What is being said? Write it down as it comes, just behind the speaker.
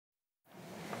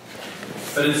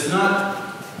But it's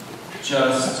not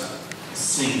just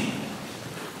singing.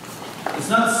 It's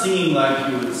not singing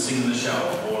like you would sing in the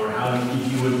shower, or how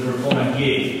if you would perform a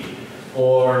gig,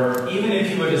 or even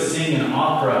if you were to sing an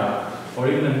opera, or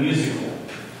even a musical.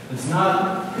 It's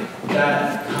not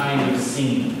that kind of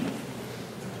singing.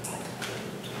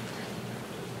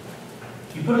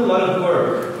 You put a lot of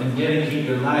work and dedicate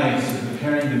your lives to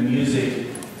preparing the music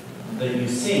that you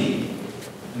sing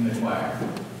in the choir.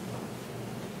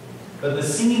 But the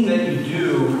singing that you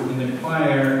do in the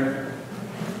choir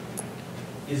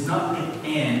is not the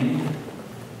end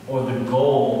or the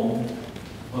goal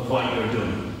of what you're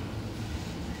doing.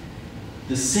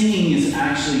 The singing is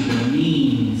actually the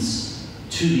means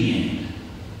to the end.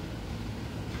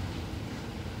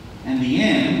 And the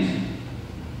end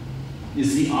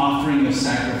is the offering of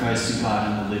sacrifice to God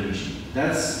in the liturgy.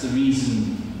 That's the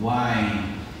reason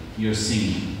why you're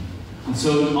singing. And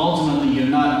so ultimately you're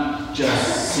not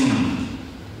just singing,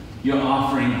 you're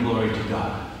offering glory to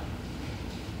God.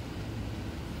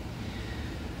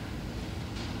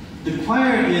 The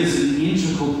choir is an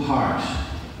integral part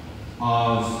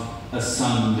of a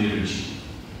sung liturgy.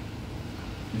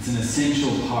 It's an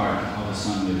essential part of a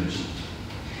sung liturgy.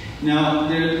 Now,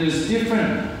 there's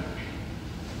different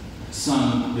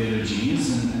sung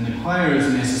liturgies, and the choir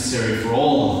is necessary for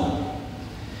all of them.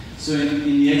 So in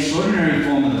the extraordinary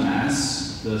form of the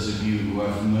Mass, those of you who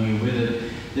are familiar with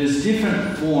it, there's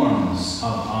different forms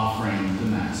of offering the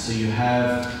Mass. So you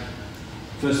have,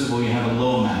 first of all, you have a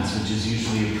low Mass, which is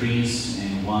usually a priest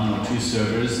and one or two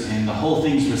servers, and the whole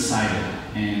thing's recited.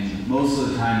 And most of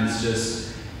the time it's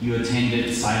just you attend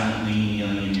it silently,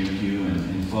 kneeling in your pew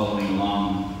and following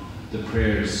along the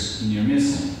prayers in your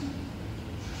missal.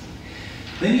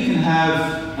 Then you can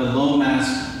have a low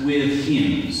Mass with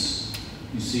hymns.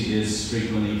 You see this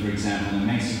frequently, for example, in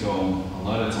Mexico. A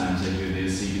lot of times they do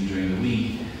this, even during the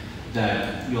week,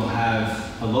 that you'll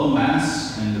have a low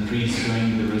Mass and the priest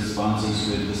doing the responses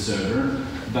with the server,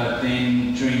 but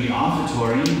then during the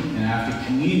offertory and after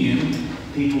communion,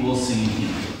 people will sing a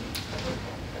hymn.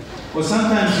 Or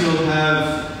sometimes you'll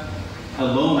have a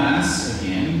low Mass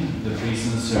again, the priest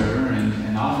and the server,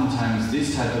 and oftentimes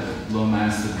this type of low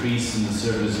Mass, the priests and the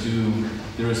servers do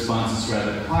the responses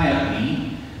rather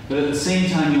quietly, but at the same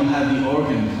time you'll have the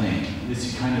organ playing.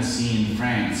 This you kind of see in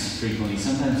France frequently,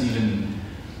 sometimes even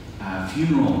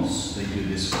funerals they do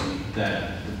this way,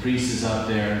 that the priest is up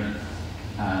there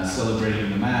celebrating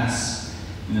the Mass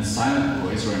in a silent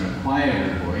voice or in a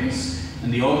quieter voice,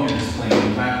 and the organ is playing in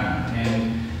the background.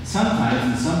 And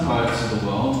sometimes, in some parts of the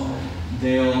world,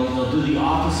 they'll do the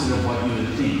opposite of what you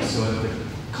would think. So at the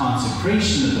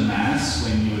consecration of the Mass,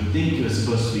 when you would think it was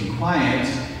supposed to be quiet,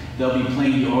 they'll be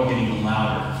playing the organ even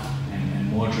louder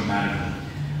and more dramatically.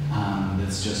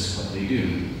 That's just what they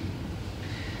do.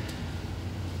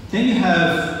 Then you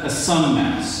have a sung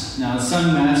Mass. Now, a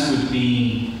sung Mass would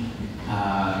be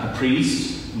a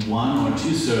priest, one or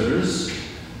two servers,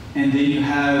 and then you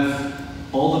have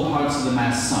all the parts of the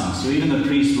Mass sung. So even the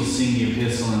priest will sing the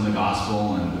epistle and the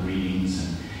gospel and the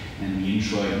readings and the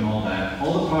introit and all that.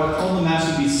 All the Mass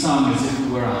would be sung as if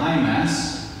it were a high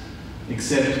Mass,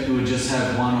 except it would just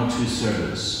have one or two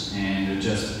servers, and it would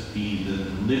just be the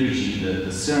liturgy,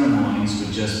 the ceremonies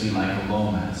would just be like a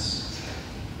low Mass.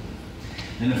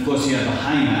 Then of course you have the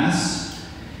high Mass,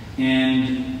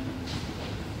 and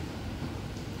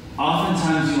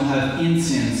oftentimes you'll have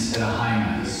incense at a high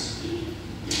Mass.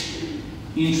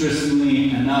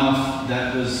 Interestingly enough,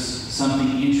 that was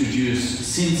something introduced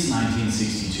since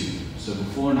 1962. So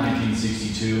before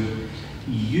 1962,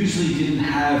 you usually didn't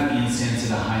have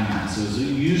incense at a high Mass. It was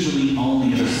usually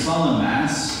only at a solemn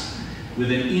Mass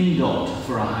with an indult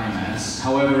for a high Mass.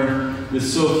 However, with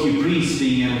so few priests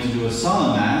being able to do a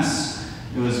solemn Mass,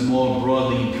 it was more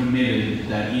broadly permitted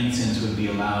that incense would be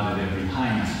allowed at every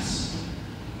high Mass.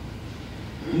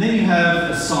 And then you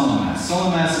have a solemn Mass.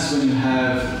 Solemn Mass is when you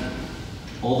have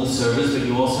all the servers, but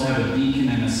you also have a deacon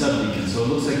and a subdeacon. So it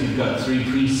looks like you've got three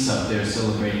priests up there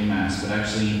celebrating Mass, but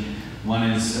actually one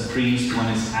is a priest, one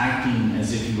is acting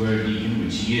as if he were a deacon,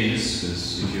 which he is,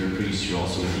 because if you're a priest, you're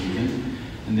also a deacon.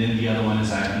 And then the other one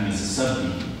is acting as a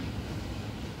subdeacon.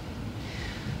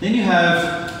 Then you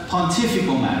have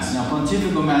pontifical Mass. Now,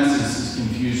 pontifical Mass is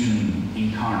confusion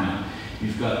incarnate.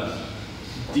 You've got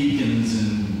deacons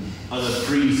and other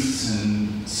priests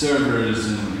and servers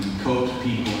and coat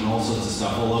people and all sorts of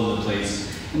stuff all over the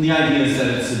place. And the idea is that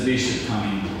it's a bishop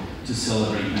coming to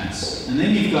celebrate Mass. And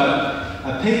then you've got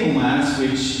a papal Mass,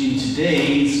 which in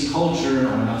today's culture,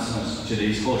 or not so much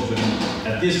today's culture, but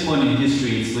at this point in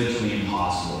history, it's literally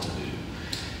impossible to do.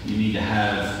 You need to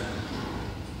have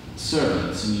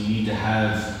servants, and you need to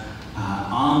have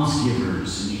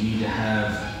almsgivers, and you need to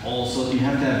have also, you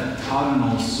have to have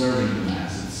cardinals serving the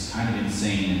Mass. It's kind of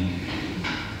insane. And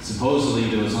supposedly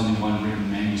there was only one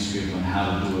written manuscript on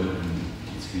how to do it, and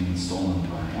it's being stolen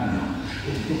by, I don't know.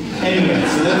 Anyway,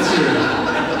 so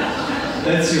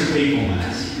that's your papal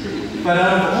Mass. But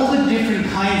out of all the different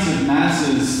kinds of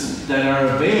Masses that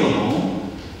are available,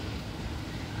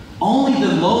 only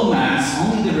the low Mass,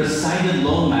 only the recited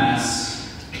low Mass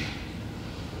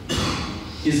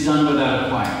is done without a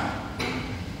choir.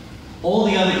 All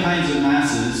the other kinds of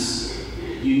Masses,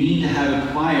 you need to have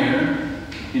a choir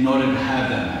in order to have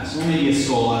that Mass. Or maybe a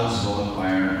schola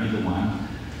choir, either one.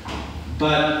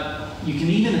 But you can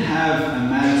even have a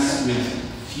Mass with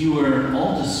fewer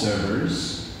altar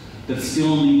servers that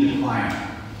still need the choir.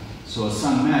 So a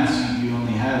sung Mass, you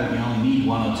only need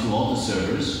one or two altar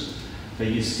servers, but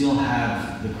you still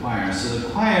have the choir. So the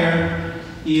choir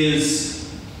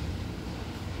is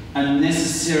a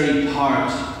necessary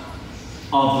part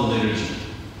of the liturgy.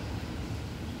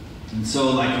 And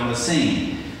so, like I was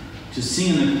saying, to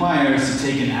sing in the choir is to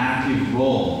take an active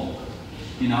role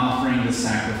in offering the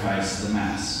sacrifice of the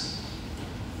Mass.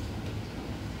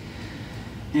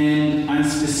 And I'm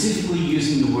specifically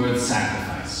using the word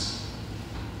sacrifice.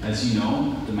 As you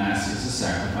know, the Mass is a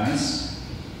sacrifice.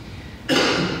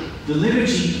 The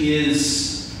liturgy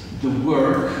is the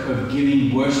work of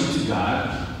giving worship to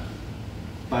God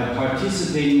by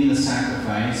participating in the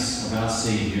sacrifice of our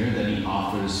Savior that He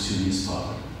offers to His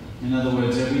Father. In other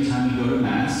words, every time we go to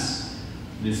Mass,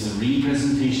 it is a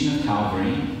representation of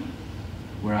Calvary,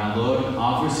 where our Lord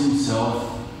offers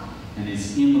Himself and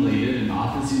is immolated and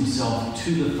offers Himself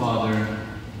to the Father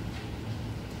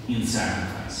in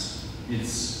sacrifice.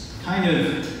 It's kind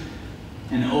of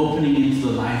an opening into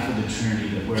the life of the Trinity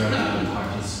that we're allowed to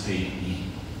participate in.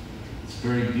 It's a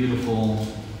very beautiful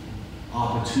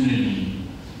opportunity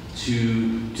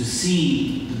to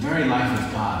see the very life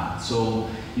of God. So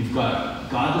you've got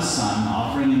God the Son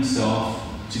offering Himself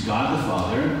to God the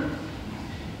Father,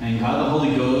 and God the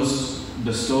Holy Ghost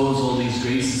bestows all these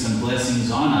graces and blessings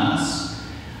on us,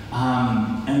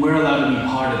 and we're allowed to be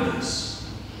part of this.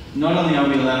 Not only are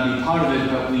we allowed to be part of it,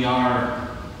 but we are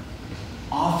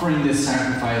offering this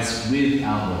sacrifice with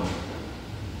our Lord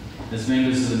as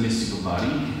members of the mystical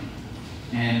body.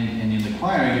 And in the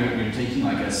choir, you're taking,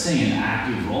 like I say, an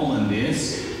active role in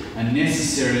this, a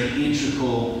necessary,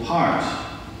 integral part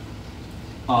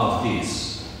of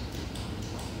this.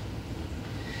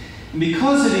 And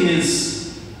because it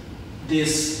is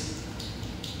this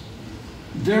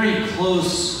very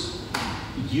close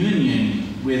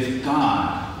union with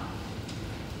God,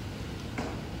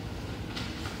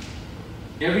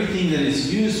 everything that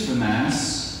is used for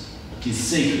Mass is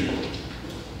sacred.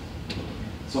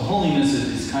 So holiness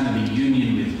is kind of a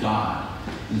union with God.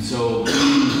 And so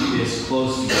in this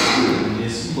close together,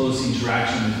 this close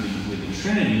interaction with the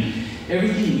Trinity,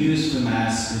 everything used for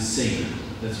Mass is sacred.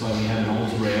 That's why we have an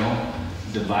altar rail,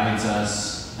 divides the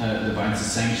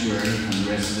sanctuary from the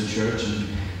rest of the church. And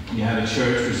you have a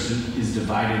church which is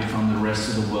divided from the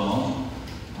rest of the world.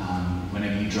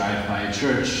 Whenever you drive by a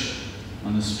church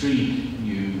on the street,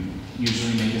 you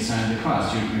usually make a sign of the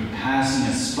cross. You're passing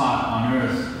a spot on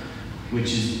earth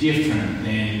which is different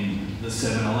than the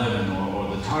 7-Eleven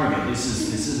or the Target. This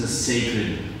is a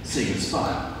sacred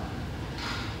spot.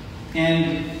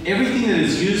 And everything that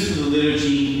is used for the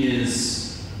liturgy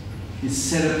is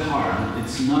set apart.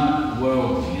 It's not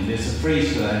worldly, and there's a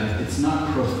phrase for that. It's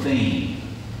not profane.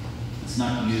 It's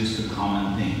not used for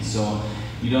common things. So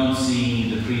you don't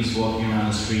see the priest walking around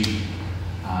the street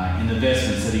in the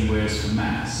vestments that he wears for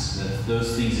Mass.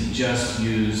 Those things are just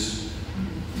used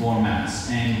for Mass.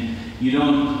 And you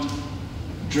don't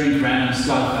drink random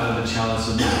stuff out of the chalice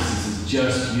of Mass. This is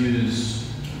just used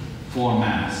for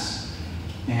Mass.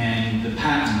 And the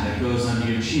paten that goes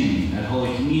under your chin at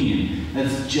Holy Communion,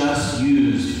 that's just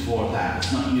used for that.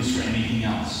 It's not used for anything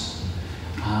else.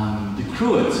 The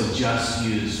cruets are just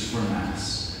used for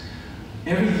Mass.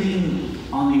 Everything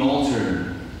on the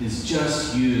altar is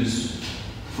just used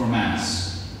for Mass.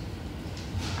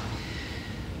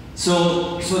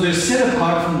 So they're set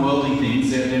apart from worldly things.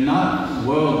 They're not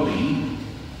worldly,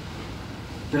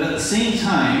 but at the same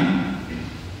time,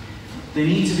 they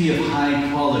need to be of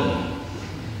high quality.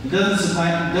 It doesn't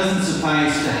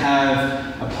suffice to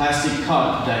have a plastic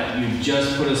cup that you've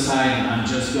just put aside and I'm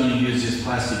just going to use this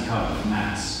plastic cup for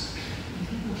Mass.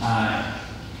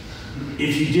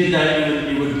 If you did that,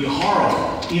 it would be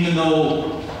horrible. Even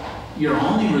though you're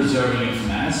only reserving it for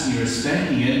Mass, and you're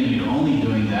respecting it, and you're only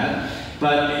doing that.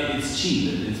 But it's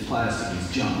cheap, it's plastic,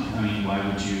 it's junk. I mean, why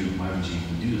would you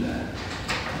even do that?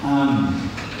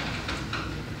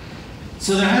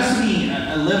 So there has to be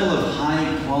a level of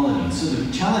high quality. So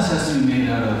the chalice has to be made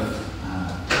out of,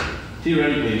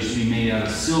 theoretically it should be made out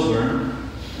of silver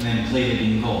and then plated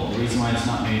in gold. The reason why it's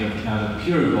not made out of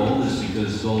pure gold is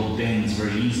because gold bends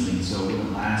very easily, so it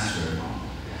wouldn't last very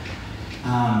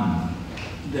long.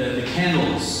 The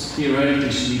candles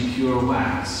theoretically should be pure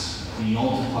wax. The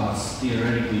altar cloths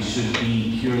theoretically should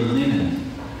be pure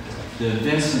linen. The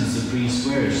vestments the priest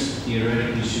wears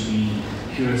theoretically should be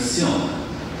pure silk.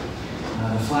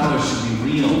 The flowers should be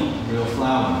real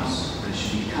flowers. They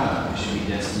should be cut. They should be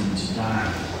destined to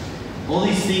die. All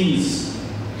these things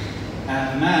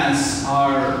at Mass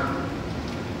are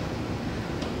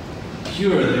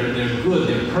pure. They're good.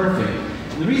 They're perfect.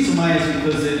 And the reason why is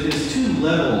because there's two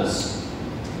levels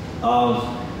of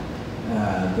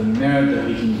the merit that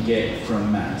we can get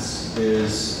from Mass.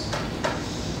 There's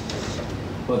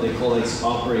what they call ex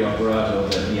opere operato,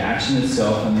 the action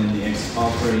itself, and then the ex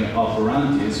opere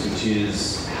operantis, which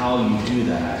is how you do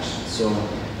that action. So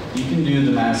you can do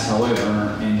the Mass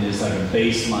however, and there's like a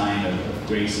baseline of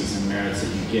graces and merits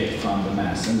that you get from the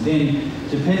Mass. And then,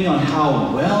 depending on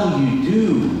how well you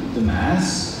do the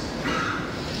Mass,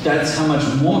 that's how much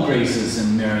more graces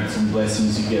and merits and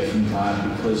blessings you get from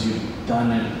God because you've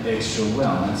done it extra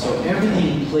well. And so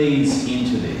everything plays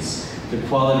into this. The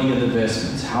quality of the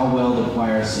vestments, how well the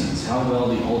choir sings, how well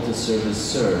the altar servers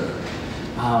serve,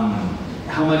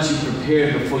 how much you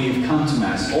prepared before you've come to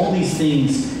Mass. All these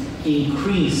things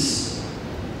increase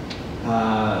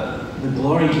the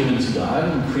glory given to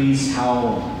God, increase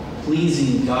how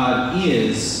pleasing God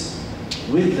is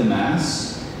with the Mass,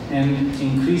 and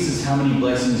increases how many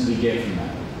blessings we get from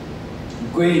that.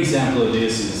 A great example of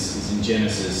this is in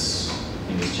Genesis, I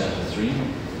think it's chapter 3.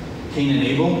 Cain and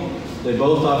Abel, they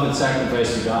both offered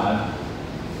sacrifice to God,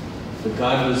 but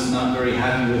God was not very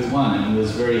happy with one and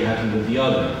was very happy with the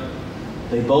other.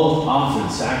 They both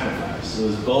offered sacrifice. It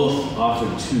was both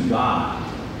offered to God.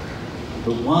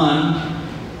 But one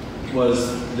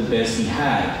was the best he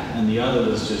had, and the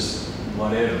other was just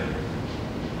whatever.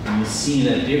 And you see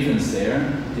that difference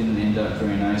there. Didn't end up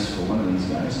very nice for one of these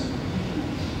guys.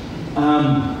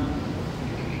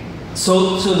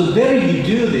 So the better you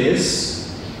do this,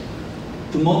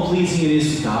 the more pleasing it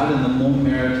is to God and the more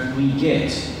merit we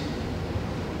get.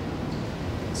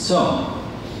 So,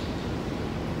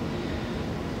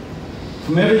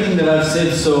 from everything that I've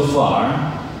said so far,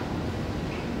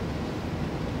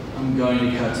 I'm going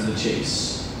to cut to the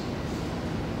chase.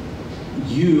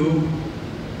 You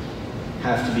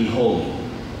have to be holy.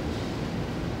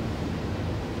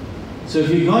 So if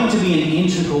you're going to be an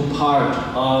integral part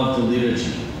of the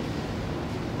liturgy,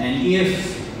 and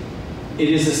if it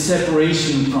is a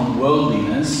separation from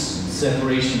worldliness,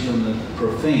 separation from the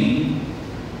profane,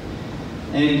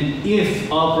 and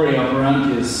if opere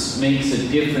operantis makes a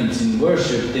difference in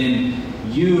worship, then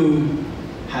you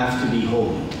have to be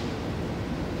holy.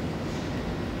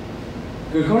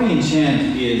 Gregorian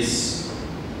chant is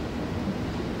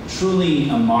truly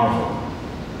a marvel.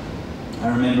 I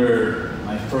remember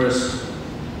my first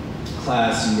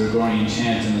class in Gregorian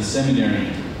chant in the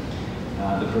seminary.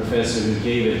 The professor who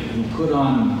gave it, he put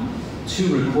on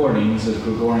 2 recordings of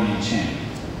Gregorian chant.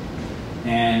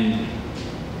 And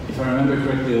if I remember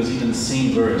correctly, it was even the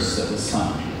same verse that was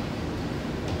sung.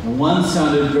 And one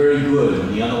sounded very good,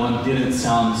 and the other one didn't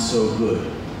sound so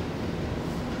good.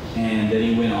 And then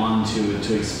he went on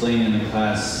to explain in the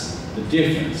class the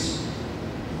difference.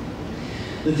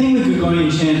 The thing with Gregorian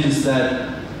chant is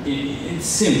that it's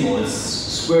simple. It's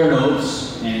square notes,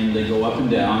 and they go up and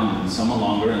down, and some are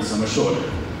longer and some are shorter.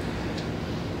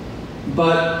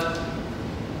 But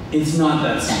it's not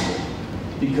that simple,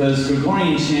 because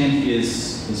Gregorian chant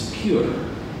is pure.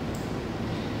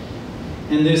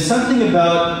 And there's something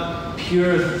about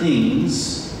pure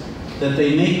things that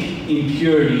they make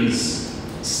impurities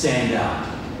stand out.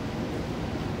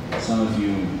 Some of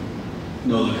you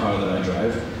know the car that I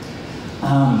drive.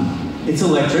 It's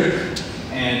electric,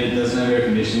 and it doesn't have air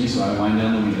conditioning, so I wind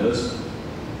down the windows.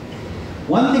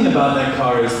 One thing about that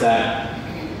car is that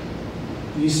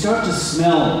you start to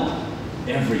smell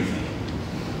everything.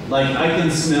 Like, I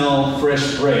can smell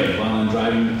fresh bread while I'm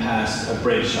driving past a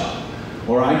bread shop.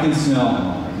 Or I can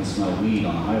smell weed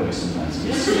on the highway sometimes.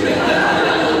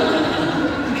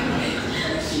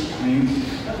 I mean,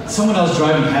 someone else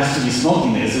driving has to be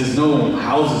smoking this. There's no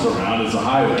houses around, it's a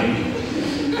highway.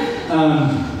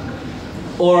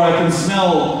 Or I can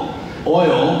smell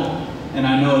oil, and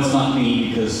I know it's not me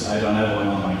because I don't have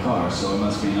oil in my car, so it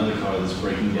must be another car that's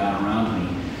breaking down around me.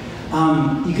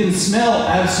 You can smell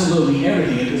absolutely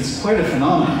everything. It's quite a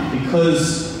phenomenon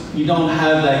because you don't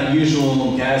have that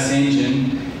usual gas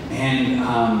engine, and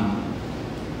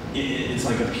it's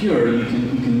like a pure, you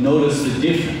can notice the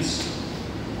difference.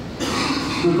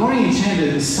 Gregorian chant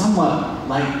is somewhat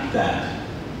like that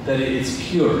it's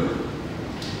pure.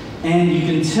 And you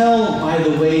can tell by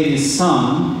the way it is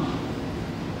sung,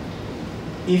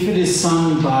 if it is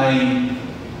sung by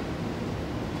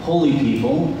holy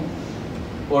people,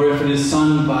 or if it is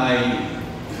sung by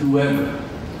whoever.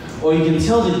 Or you can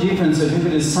tell the difference of if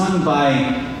it is sung by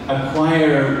a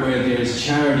choir where there's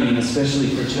charity, and especially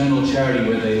fraternal charity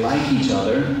where they like each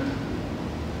other,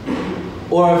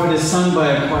 or if it is sung by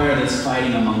a choir that's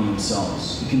fighting among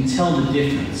themselves. You can tell the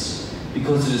difference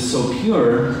because it is so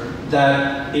pure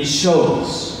that it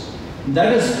shows. And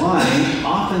that is why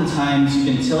oftentimes you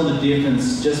can tell the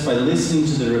difference just by listening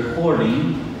to the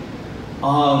recording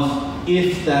of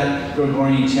if that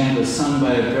Gregorian chant was sung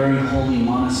by a very holy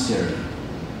monastery,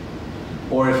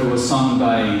 or if it was sung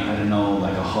by, I don't know,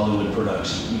 like a Hollywood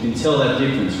production. You can tell that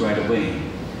difference right away.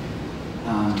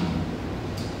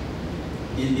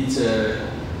 It's a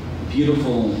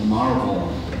beautiful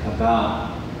marvel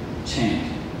about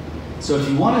chant. So if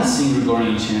you want to sing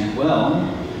Gregorian chant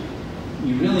well,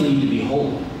 you really need to be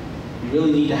holy. You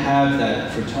really need to have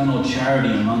that fraternal charity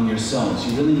among yourselves.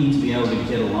 You really need to be able to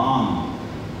get along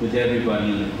with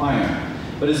everybody in the choir.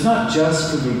 But it's not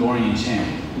just for Gregorian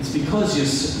chant. It's because you're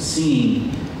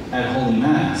singing at Holy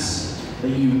Mass that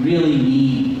you really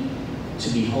need to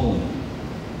be holy.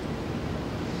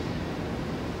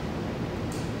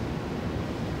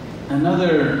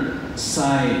 Another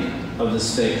side of the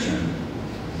spectrum,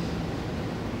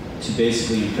 to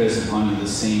basically impress upon you the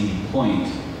same point,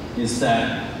 is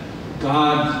that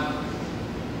God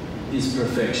is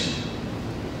perfection.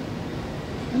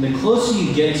 And the closer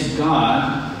you get to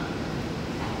God,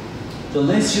 the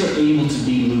less you're able to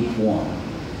be lukewarm.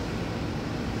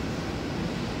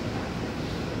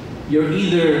 You're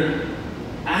either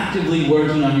actively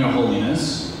working on your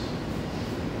holiness,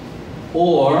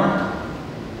 or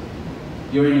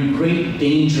you're in great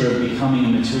danger of becoming a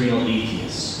material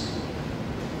atheist.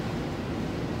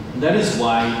 That is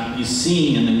why you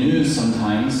see in the news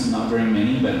sometimes, not very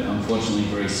many, but unfortunately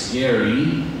very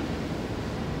scary,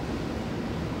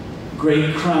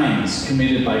 great crimes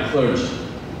committed by clergy.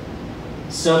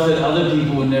 Stuff that other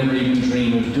people would never even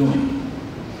dream of doing.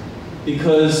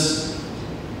 Because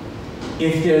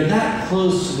if they're that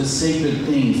close to the sacred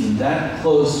things and that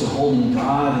close to holding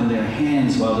God in their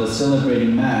hands while they're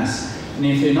celebrating Mass, and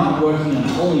if they're not working on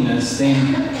holiness,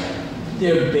 then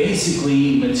they're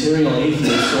basically material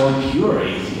atheists or pure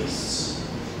atheists.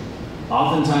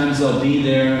 Oftentimes they'll be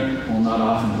there, well, not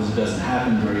often because it doesn't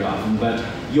happen very often, but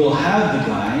you'll have the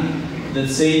guy that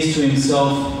says to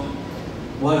himself,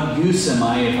 what use am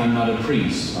I if I'm not a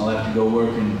priest? I'll have to go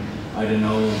work in, I don't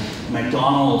know,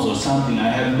 McDonald's or something. I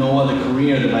have no other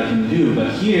career that I can do.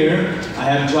 But here, I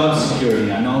have job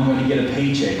security. I know I'm going to get a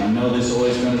paycheck. I know there's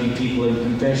always going to be people in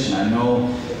confession. I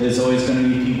know there's always going to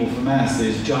be people for Mass.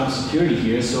 There's job security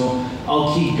here, so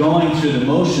I'll keep going through the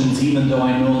motions even though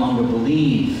I no longer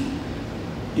believe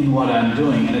in what I'm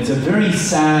doing. And it's a very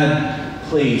sad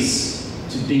place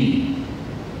to be.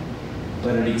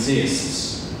 But it exists.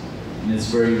 And it's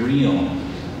very real.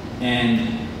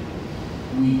 And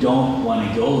we don't want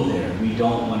to go there. We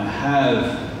don't want to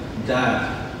have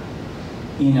that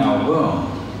in our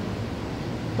world.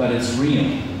 But it's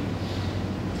real.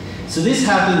 So this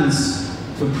happens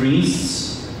for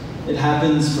priests. It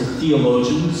happens for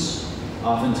theologians.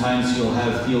 Oftentimes you'll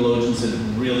have theologians that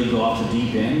really go off the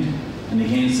deep end. And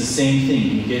again, it's the same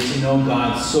thing. You get to know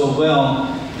God so well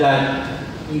that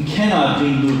you cannot be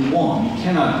lukewarm. You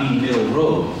cannot be middle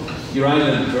road. You're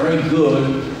either very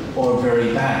good or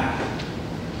very bad.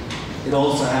 It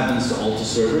also happens to altar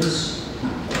servers,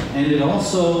 and it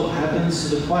also happens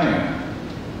to the choir.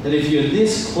 That if you're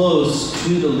this close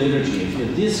to the liturgy, if you're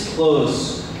this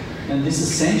close and this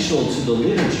essential to the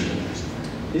liturgy,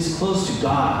 this close to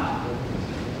God,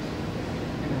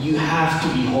 you have to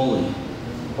be holy,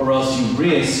 or else you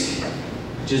risk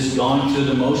just going through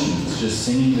the motions, just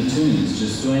singing the tunes,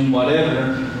 just doing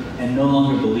whatever, and no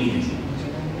longer believing.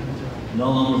 No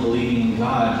longer believing in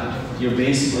God. You're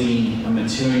basically a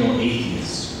material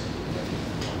atheist.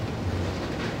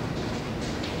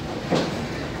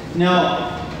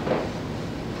 Now,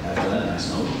 after that nice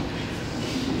note,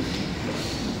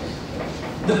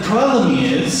 the problem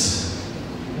is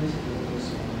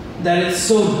that it's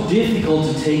so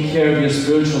difficult to take care of your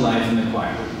spiritual life in the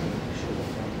choir.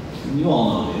 And you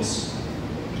all know this.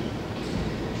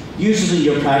 Usually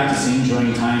you're practicing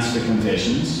during times for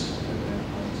confessions.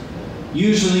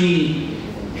 Usually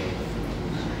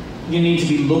you need to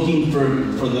be looking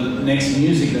for the next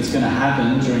music that's going to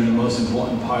happen during the most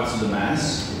important parts of the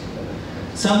Mass.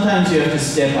 Sometimes you have to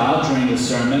step out during the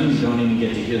sermon. You don't even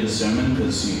get to hear the sermon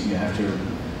because you have to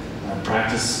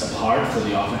practice apart for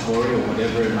the offertory or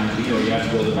whatever it might be, or you have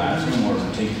to go to the bathroom or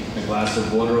take a glass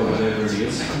of water or whatever it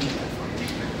is.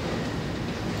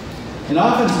 And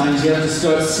oftentimes you have to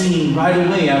start singing right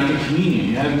away after communion.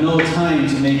 You have no time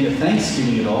to make a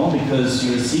thanksgiving at all because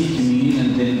you receive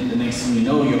communion and then the next thing you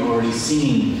know you're already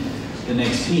singing the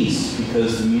next piece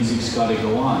because the music's got to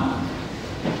go on.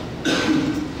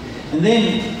 And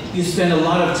then you spend a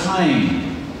lot of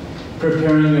time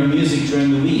preparing your music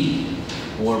during the week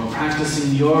or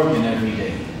practicing the organ every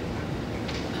day.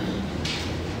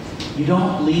 You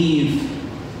don't leave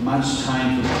much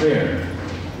time for prayer.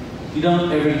 You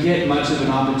don't ever get much of an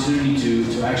opportunity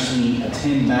to actually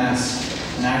attend Mass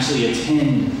and actually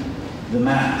attend the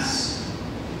Mass.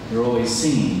 You're always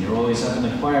singing. You're always up in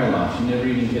the choir loft. You never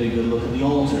even get a good look at the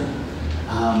altar.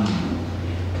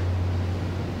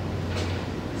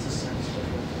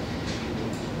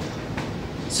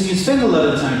 So you spend a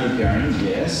lot of time preparing,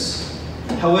 yes.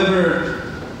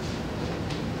 However,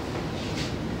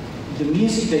 the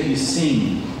music that you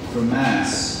sing for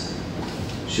Mass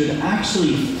should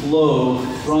actually flow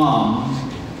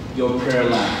from your prayer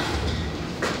life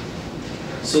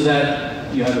so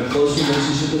that you have a close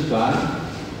relationship with God,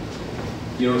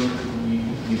 you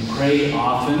pray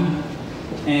often,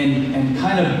 and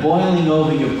kind of boiling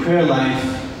over your prayer life,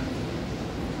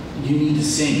 you need to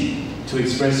sing to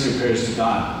express your prayers to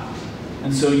God.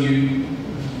 And so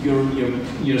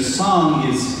your song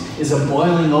is a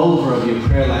boiling over of your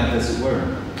prayer life, as it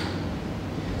were.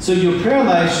 So your prayer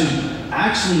life should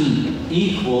actually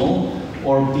equal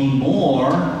or be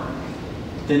more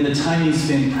than the time you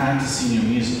spend practicing your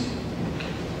music.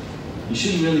 You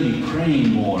shouldn't really be praying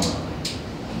more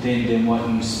than what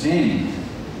you spend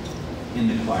in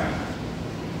the choir.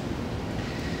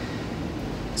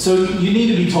 So you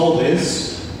need to be told this,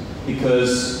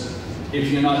 because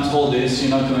if you're not told this, you're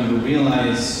not going to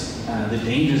realize the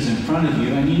dangers in front of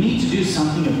you, and you need to do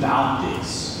something about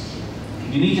this.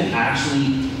 You need to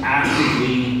actually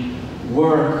actively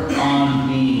work on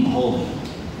being holy.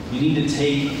 You need to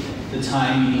take the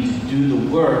time, you need to do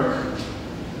the work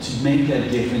to make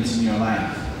that difference in your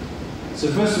life.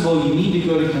 So first of all, you need to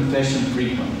go to confession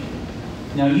frequently.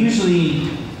 Now usually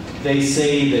they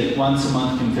say that once a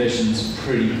month confession is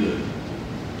pretty good.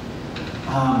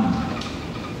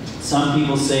 Some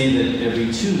people say that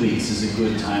every 2 weeks is a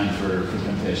good time for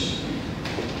confession.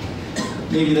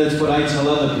 Maybe that's what I tell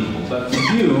other people, but for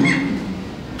you,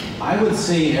 I would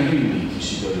say every week you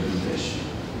should go to confession.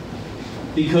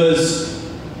 Because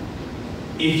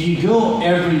if you go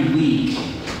every week,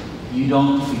 you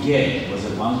don't forget. Was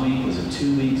it 1 week? Was it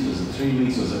 2 weeks? Was it 3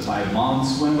 weeks? Was it 5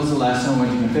 months? When was the last time I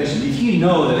went to confession? If you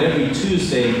know that every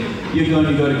Tuesday you're going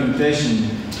to go to confession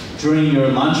during your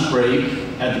lunch break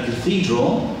at the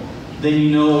cathedral, then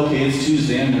you know, okay, it's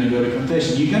Tuesday, I'm going to go to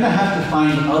confession. You're going to have to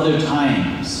find other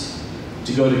times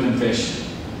to go to confession.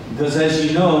 Because as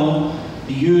you know,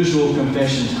 the usual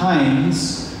confession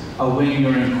times are when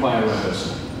you're in choir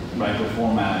rehearsal, right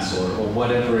before Mass or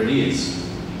whatever it is.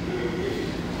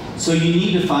 So you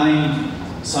need to find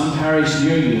some parish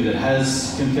near you that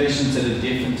has confessions at a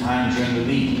different time during the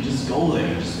week. You just go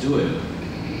there, just do it.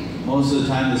 Most of the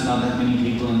time there's not that many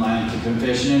people in line for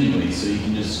confession anyway, so you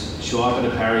can just show up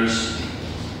at a parish,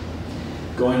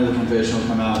 go into the confessional,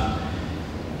 come out.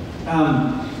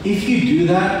 If you do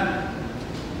that,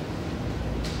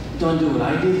 don't do what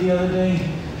I did the other day.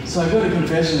 So I go to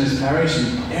confession in this parish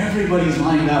and everybody's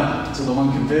lined up to the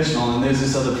one confessional, and there's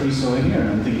this other priest over here, and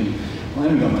I'm thinking, well, I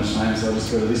haven't got much time, so I'll just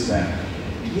go to this guy.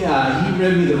 Yeah, he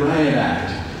read me the riot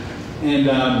act. And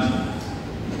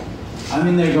I'm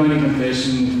in there going to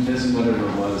confessing whatever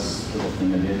it was, little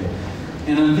thing I did.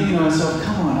 And I'm thinking to myself,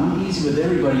 come on, I'm easy with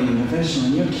everybody in the confessional,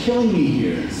 and you're killing me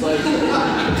here. It's like,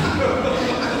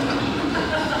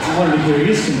 I wanted to hear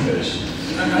his confession.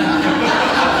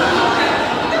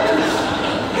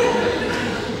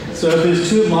 So if there's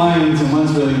two lines and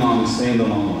one's really long, stay in the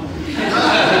long one.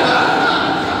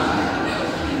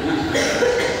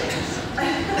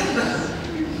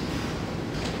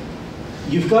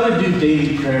 You've got to do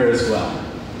daily prayer as well.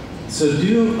 So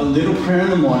do a little prayer in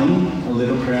the morning, a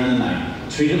little prayer in the night.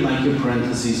 Treat it like your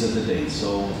parentheses of the day.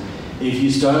 So if you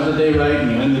start the day right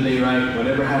and you end the day right,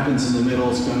 whatever happens in the middle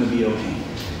is going to be okay.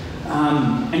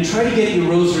 And try to get your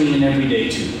rosary in every day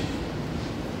too.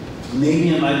 Maybe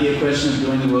it might be a question of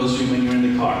doing the rosary when you're in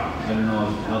the car. I don't know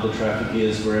how the traffic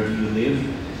is wherever you live.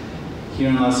 Here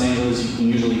in Los Angeles, you can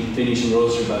usually finish a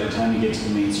rosary by the time you get to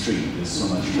the main street. There's so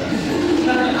much traffic.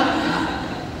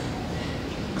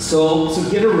 So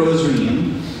get a rosary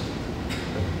in.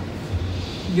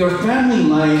 Your family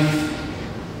life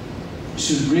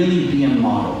should really be a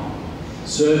model.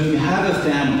 So if you have a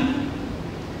family,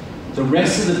 the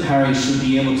rest of the parish should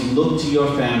be able to look to your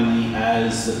family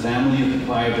as the family of the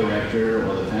choir director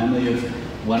or the family of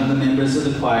one of the members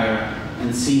of the choir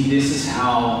and see this is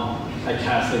how a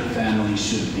Catholic family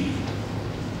should be.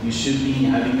 You should be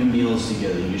having your meals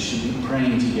together. You should be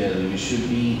praying together. You should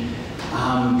be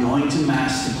going to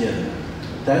Mass together.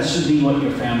 That should be what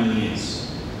your family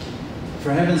is.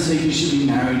 For heaven's sake, you should be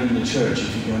married in the church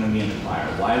if you're going to be in the choir.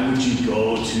 Why would you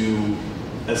go to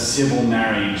a civil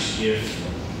marriage if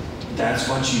that's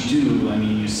what you do? I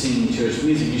mean, you sing church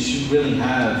music. You should really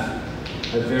have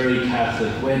a very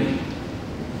Catholic wedding.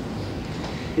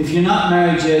 If you're not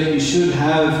married yet, you should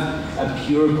have a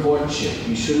pure courtship.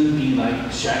 You shouldn't be like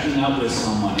shacking up with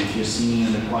someone if you're singing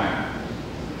in the choir.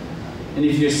 And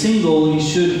if you're single, you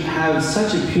should have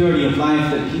such a purity of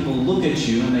life that people look at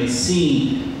you and they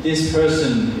see this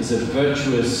person is a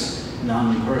virtuous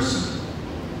young person.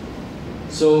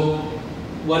 So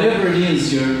whatever it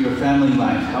is, your family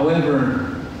life,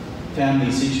 however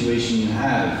family situation you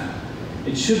have,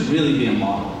 it should really be a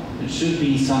model. It should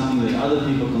be something that other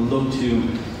people can look to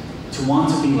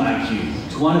want to be like you,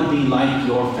 to want to be like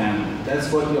your family.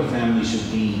 That's what your family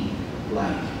should be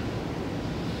like.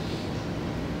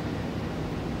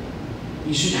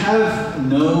 You should have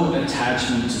no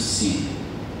attachment to sin.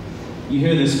 You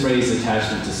hear this phrase,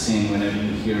 attachment to sin, whenever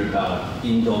you hear about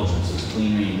indulgences,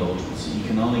 plenary indulgence. You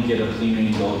can only get a plenary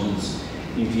indulgence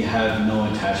if you have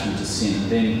no attachment to sin.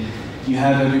 And then you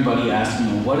have everybody asking,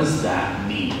 well, what does that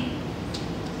mean?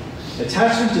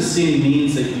 Attachment to sin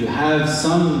means that you have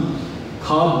some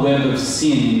cobweb of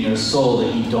sin in your soul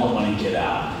that you don't want to get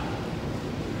out.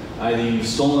 Either you've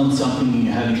stolen something and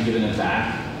you haven't given it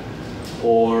back,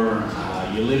 or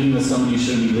you're living with someone you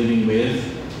shouldn't be living with,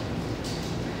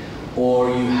 or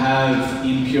you have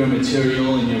impure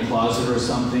material in your closet or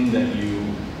something that you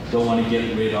don't want to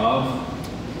get rid of,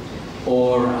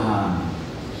 or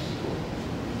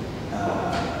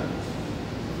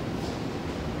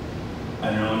I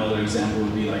don't know, another example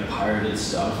would be like pirated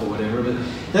stuff or whatever, but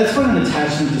that's what an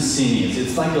attachment to sin is.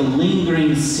 It's like a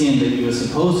lingering sin that you were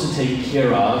supposed to take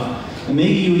care of, and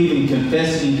maybe you even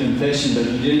confessed in confession, but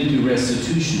you didn't do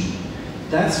restitution.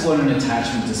 That's what an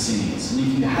attachment to sin is. And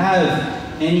if you have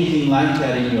anything like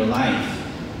that in your life,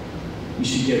 you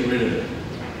should get rid of it.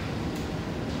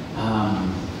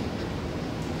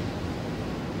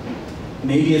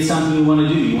 Maybe it's something you want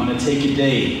to do. You want to take a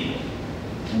day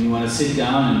and you want to sit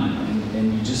down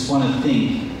and you just want to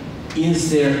think, is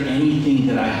there anything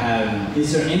that I have,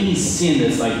 is there any sin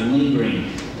that's like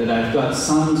lingering, that I've got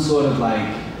some sort of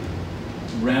like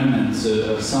remnants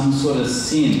of some sort of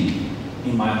sin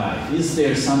in my life? Is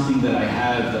there something that I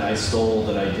have that I stole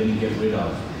that I didn't get rid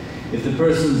of? If the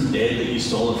person's dead that you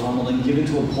stole it from, well, then give it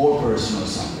to a poor person or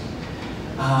something.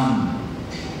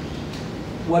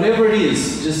 Whatever it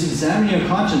is, just examine your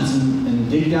conscience and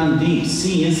dig down deep.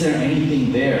 See, is there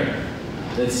anything there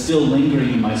that's still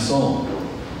lingering in my soul?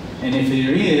 And if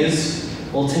there is,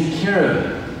 well, take care of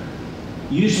it.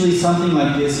 Usually something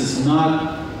like this is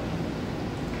not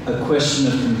a question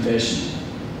of confession.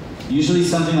 Usually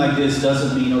something like this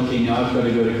doesn't mean, okay, now I've got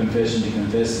to go to confession to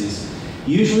confess this.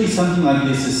 Usually something like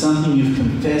this is something you've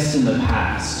confessed in the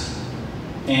past,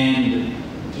 and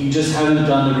you just haven't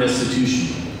done the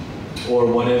restitution or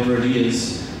whatever it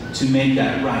is to make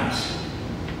that right.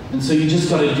 And so you just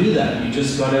got to do that. You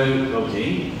just got to,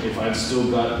 okay, if I've still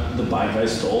got the bike I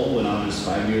stole when I was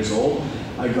 5 years old,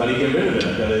 I've got to get rid of it.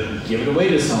 I've got to give it away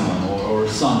to someone or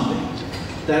something.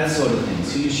 That sort of thing.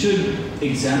 So you should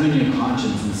examine your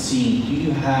conscience and see, do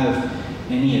you have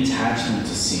any attachment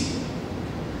to sin?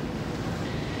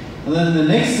 And then the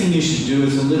next thing you should do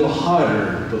is a little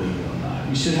harder, believe it or not.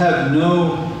 You should have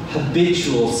no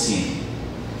habitual sin.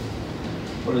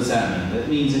 What does that mean? That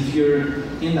means if you're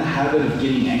in the habit of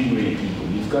getting angry at people,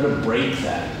 you've got to break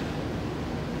that.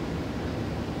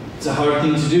 It's a hard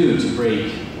thing to do, to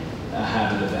break a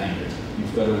habit of anger.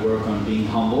 You've got to work on being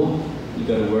humble. You've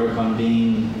got to work on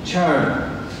being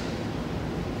charitable.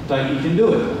 But you can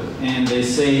do it. And they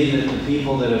say that the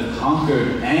people that have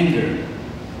conquered anger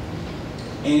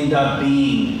end up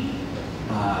being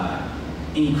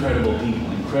incredible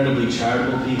people, incredibly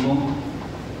charitable people,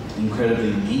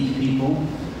 incredibly meek people.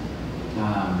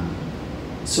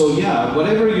 So yeah,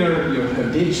 whatever your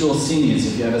habitual sin is,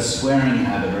 if you have a swearing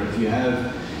habit or if you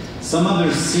have some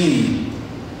other sin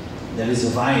that is a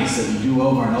vice that you do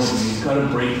over and over, you've got to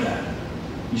break that.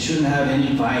 You shouldn't have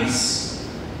any vice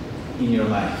in your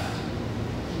life.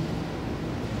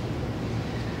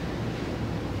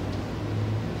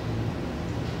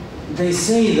 They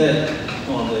say that,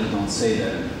 well, they don't say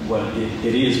that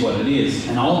it is what it is,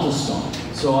 an altar stone.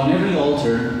 So on every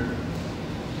altar,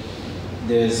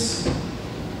 there's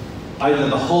either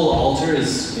the whole altar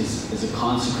is a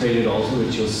consecrated altar,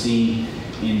 which you'll see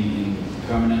in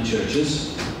permanent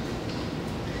churches,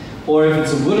 or if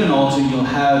it's a wooden altar, you'll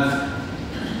have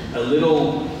a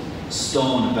little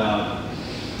stone about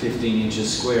 15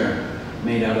 inches square,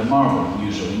 made out of marble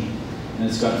usually, and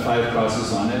it's got 5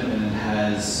 crosses on it, and it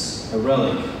has a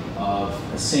relic of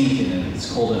a saint in it.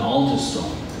 It's called an altar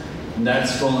stone, and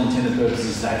that's, for all intended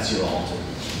purposes, that's your altar.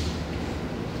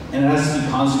 And it has to be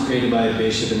consecrated by a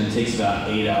bishop, and it takes about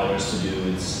 8 hours to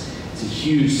do. It's a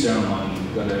huge ceremony.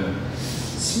 You've got to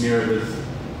smear it with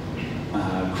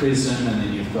chrism, and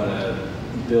then you've got to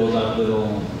build up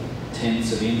little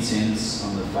tents of incense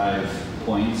on the 5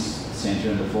 points, center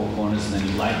and the 4 corners, and then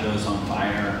you light those on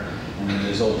fire. And then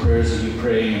there's all prayers that you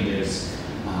pray, and there's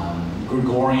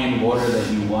Gregorian water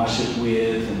that you wash it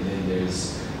with, and then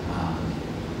there's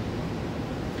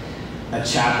a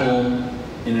chapel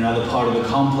in another part of the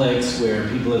complex where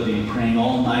people have been praying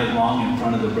all night long in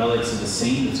front of the relics of the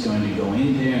saint that's going to go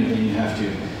in there, and then you have to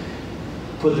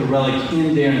put the relic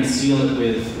in there and seal it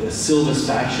with a silver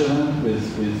spatula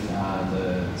with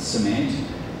the cement.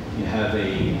 You have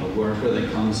a worker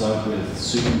that comes up with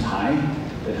suit and tie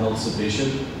that helps the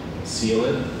bishop seal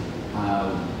it.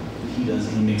 He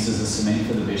mixes the cement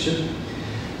for the bishop.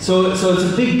 So it's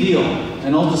a big deal.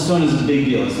 An altar stone is a big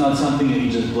deal. It's not something that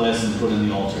you just bless and put in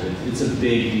the altar. It's a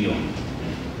big deal.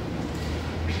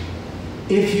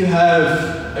 If you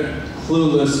have a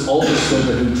clueless altar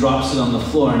server who drops it on the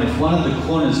floor, and if one of the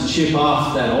corners chip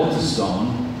off that altar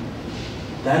stone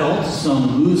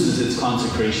loses its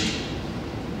consecration,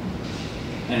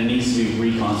 and it needs to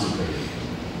be reconsecrated.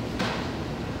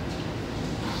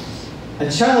 A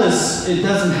chalice, it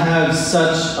doesn't have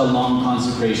such a long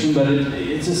consecration, but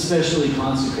it's a specially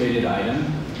consecrated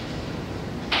item.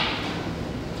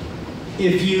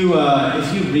 If you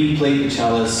replate the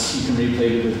chalice, you can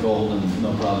replate it with gold and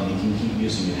no problem, you can keep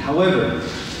using it. However,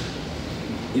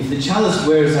 if the chalice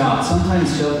wears out,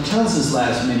 sometimes chalices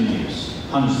last many years,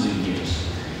 hundreds of years.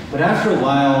 But after a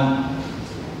while,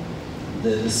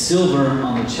 the silver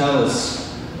on the chalice,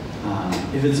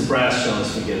 if it's a brass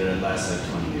chalice, forget it, it lasts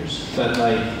like 20 years. But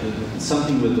like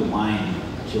something with the wine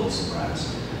kills the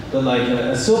brass. But like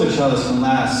a silver chalice can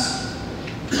last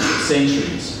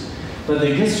centuries. But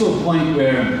it gets to a point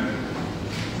where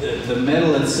the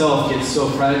metal itself gets so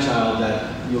fragile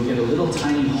that you'll get a little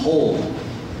tiny hole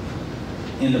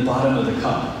in the bottom of the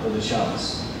cup of the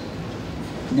chalice.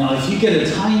 Now, if you get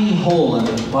a tiny hole in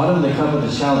the bottom of the cup of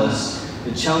the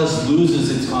chalice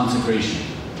loses its consecration.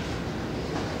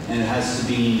 And it has to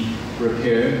be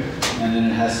repaired, and then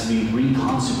it has to be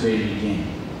reconsecrated again.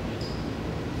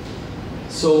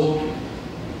 So,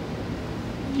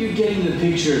 you're getting the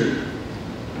picture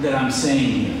that I'm saying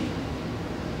here.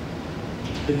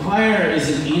 The choir is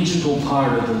an integral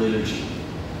part of the liturgy.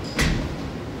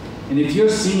 And if your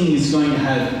singing is going to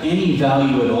have any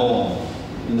value at all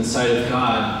in the sight of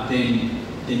God, then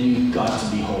you've got to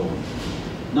be holy.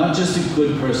 Not just a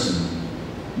good person,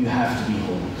 you have to be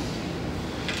holy.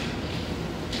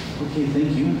 Okay,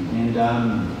 thank you. And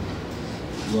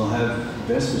we'll have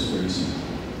Vespers very soon.